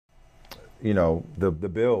the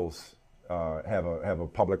Bills have a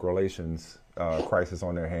public relations crisis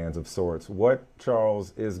on their hands of sorts. What,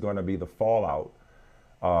 Charles, is going to be the fallout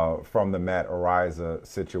from the Matt Araiza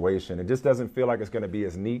situation? It just doesn't feel like it's going to be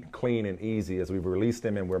as neat, clean, and easy as we've released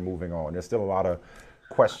him and we're moving on. There's still a lot of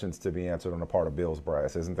questions to be answered on the part of Bills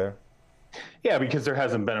brass, isn't there? Yeah, because there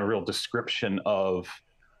hasn't been a real description of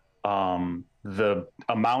the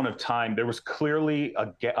amount of time. There was clearly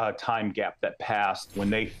a time gap that passed when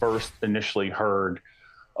they first initially heard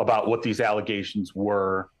about what these allegations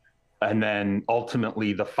were, and then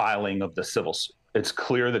ultimately the filing of the civil suit. It's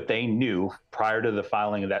clear that they knew prior to the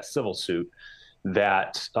filing of that civil suit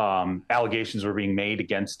that allegations were being made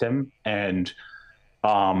against him, and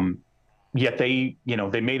yet they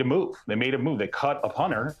made a move. They cut a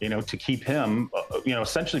punter, to keep him,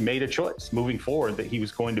 essentially made a choice moving forward that he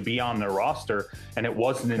was going to be on their roster. And it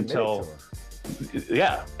wasn't until,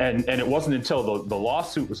 and it wasn't until the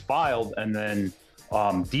lawsuit was filed and then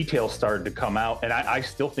details started to come out. And I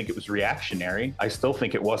still think it was reactionary. I still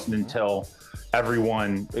think it wasn't until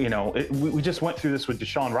everyone, we just went through this with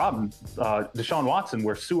Deshaun Watson,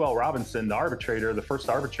 where Sue L. Robinson, the first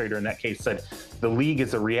arbitrator in that case, said the league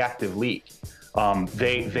is a reactive league.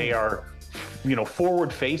 They are,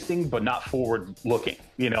 forward facing, but not forward looking.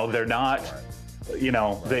 They're not,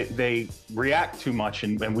 they react too much,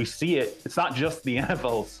 and we see it. It's not just the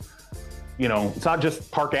NFL's, it's not just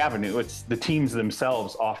Park Avenue. It's the teams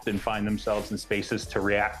themselves often find themselves in spaces to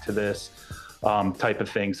react to this type of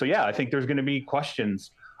thing. So yeah, I think there's going to be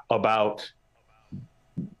questions about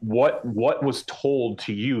what was told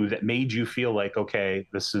to you that made you feel like, okay,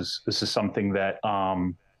 this is something that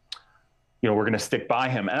we're going to stick by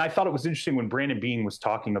him. And I thought it was interesting when Brandon Beane was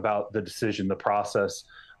talking about the decision, the process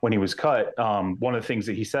when he was cut. One of the things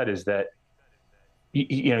that he said is that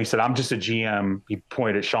he said, I'm just a GM. He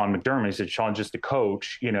pointed at Sean McDermott. He said, Sean's just a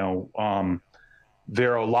coach.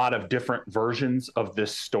 There are a lot of different versions of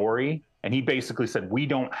this story. And he basically said, we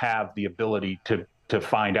don't have the ability to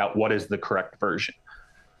find out what is the correct version.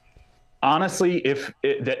 Honestly, if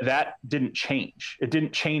that didn't change, it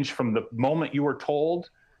didn't change from the moment you were told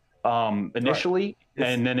initially, right.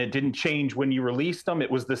 And then it didn't change when you released them. It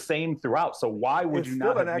was the same throughout. So why would you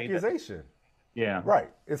not have made that? It's still an accusation. Yeah. Right.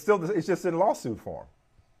 It's just in lawsuit form.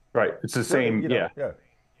 Right. It's the same. Yeah.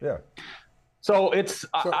 So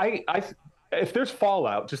if there's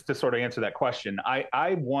fallout, just to sort of answer that question,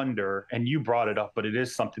 I wonder, and you brought it up, but it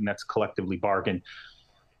is something that's collectively bargained.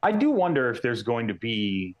 I do wonder if there's going to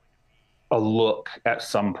be a look at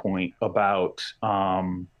some point about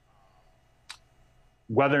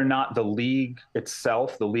whether or not the league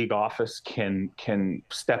itself, the league office can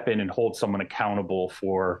step in and hold someone accountable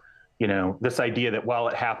for, this idea that, well,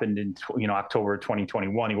 it happened in, October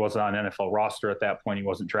 2021. He wasn't on an NFL roster at that point. He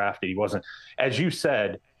wasn't drafted. He wasn't, as you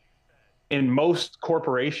said, in most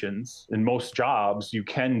corporations, in most jobs, you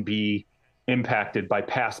can be impacted by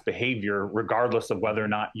past behavior, regardless of whether or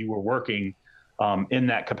not you were working in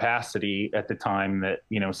that capacity at the time that,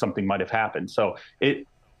 something might have happened. So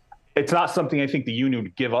it's not something I think the union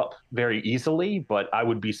would give up very easily, but I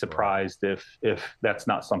would be surprised if that's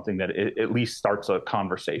not something that it at least starts a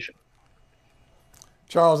conversation.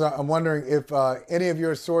 Charles, I'm wondering if any of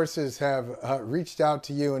your sources have reached out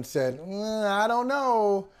to you and said, I don't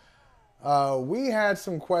know. We had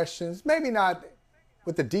some questions, maybe not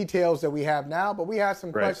with the details that we have now, but we had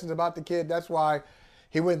some questions about the kid. That's why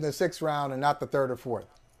he went in the 6th round and not the 3rd or 4th.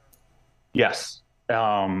 Yes.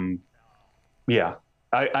 Yeah.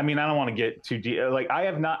 I mean, I don't want to get too deep.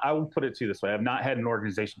 I will put it to you this way. I have not had an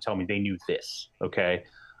organization tell me they knew this. Okay.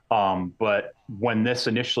 But when this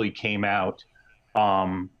initially came out,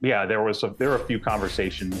 there were a few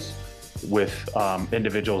conversations with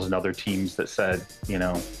individuals and other teams that said,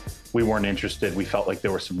 we weren't interested. We felt like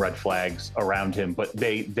there were some red flags around him, but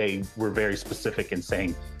they were very specific in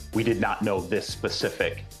saying we did not know this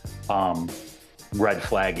specific red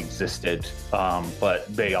flag existed, but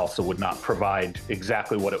they also would not provide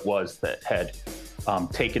exactly what it was that had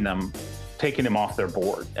taken him off their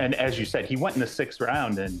board. And as you said, he went in the 6th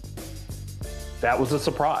round, and that was a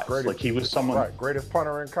surprise. He was someone greatest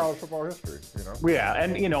punter in college football history. Yeah,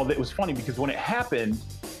 and it was funny because when it happened,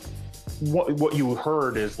 what you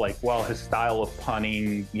heard is like, well, his style of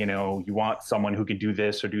punting, you want someone who can do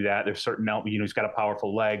this or do that. There's certain, he's got a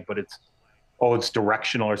powerful leg, but it's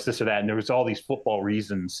directional or it's this or that. And there was all these football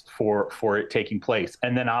reasons for it taking place.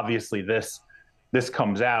 And then obviously this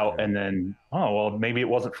comes out, and then, maybe it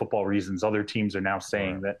wasn't football reasons. Other teams are now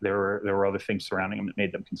saying that there were other things surrounding him that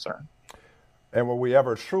made them concerned. And will we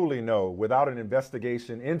ever truly know, without an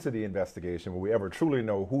investigation into the investigation, will we ever truly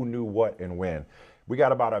know who knew what and when? We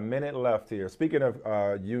got about a minute left here. Speaking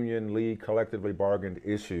of union league collectively bargained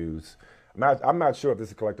issues, I'm not sure if this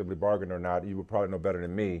is collectively bargained or not. You would probably know better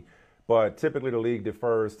than me. But typically the league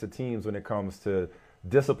defers to teams when it comes to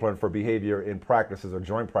discipline for behavior in practices or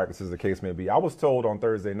joint practices, the case may be. I was told on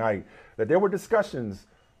Thursday night that there were discussions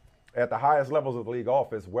at the highest levels of the league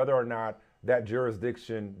office whether or not that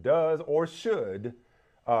jurisdiction does or should,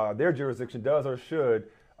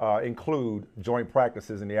 include joint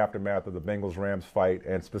practices in the aftermath of the Bengals-Rams fight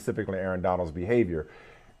and specifically Aaron Donald's behavior.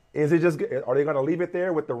 Are they going to leave it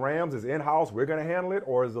there with the Rams as in-house, we're going to handle it,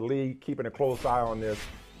 or is the league keeping a close eye on this,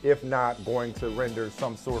 if not going to render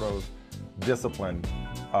some sort of discipline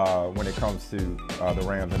when it comes to the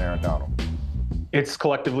Rams and Aaron Donald? It's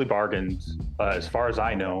collectively bargained. As far as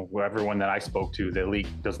I know, everyone that I spoke to, the league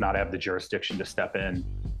does not have the jurisdiction to step in.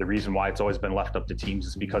 The reason why it's always been left up to teams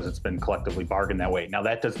is because it's been collectively bargained that way. Now,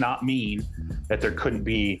 that does not mean that there couldn't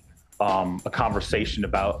be a conversation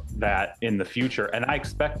about that in the future. And I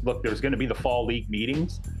expect, look, there's going to be the fall league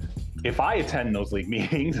meetings. If I attend those league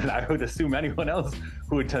meetings, and I would assume anyone else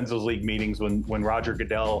who attends those league meetings, when Roger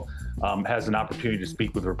Goodell has an opportunity to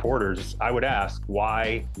speak with reporters, I would ask,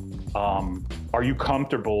 why are you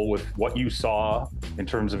comfortable with what you saw in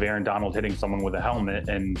terms of Aaron Donald hitting someone with a helmet?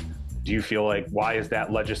 And do you feel like, why is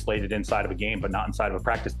that legislated inside of a game but not inside of a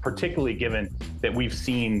practice, particularly given that we've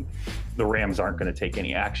seen the Rams aren't going to take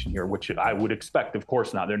any action here, which I would expect. Of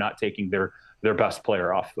course not. They're not taking their best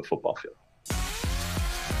player off the football field.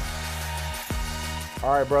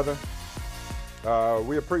 All right, brother.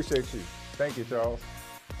 We appreciate you. Thank you, Charles.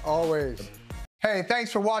 Always. Hey,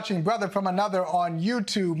 thanks for watching Brother from Another on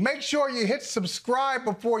YouTube. Make sure you hit subscribe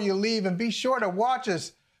before you leave, and be sure to watch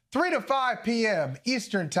us 3 to 5 p.m.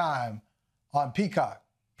 Eastern Time on Peacock.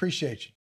 Appreciate you.